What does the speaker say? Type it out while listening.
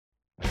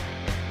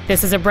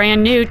This is a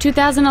brand new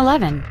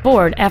 2011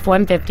 Ford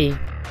F-150.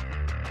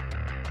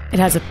 It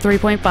has a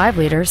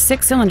 3.5-liter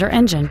six-cylinder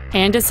engine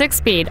and a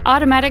 6-speed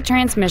automatic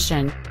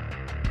transmission.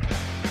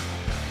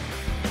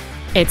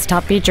 Its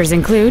top features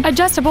include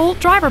adjustable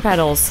driver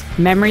pedals,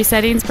 memory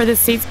settings for the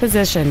seat's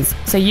positions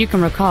so you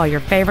can recall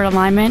your favorite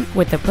alignment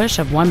with the push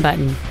of one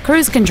button,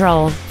 cruise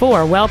control,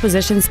 4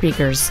 well-positioned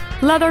speakers,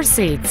 leather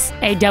seats,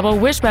 a double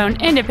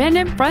wishbone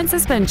independent front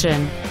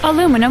suspension,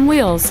 aluminum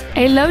wheels,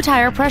 a low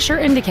tire pressure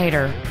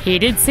indicator,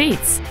 heated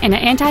seats, and an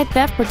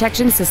anti-theft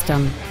protection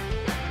system.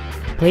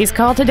 Please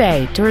call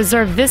today to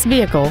reserve this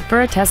vehicle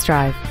for a test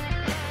drive.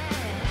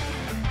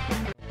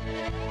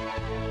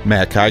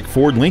 Haik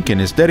Ford Lincoln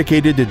is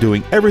dedicated to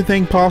doing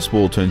everything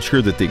possible to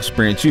ensure that the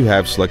experience you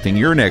have selecting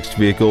your next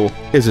vehicle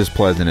is as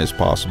pleasant as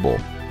possible.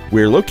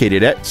 We are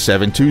located at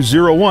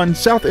 7201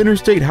 South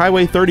Interstate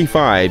Highway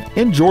 35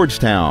 in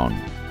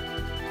Georgetown.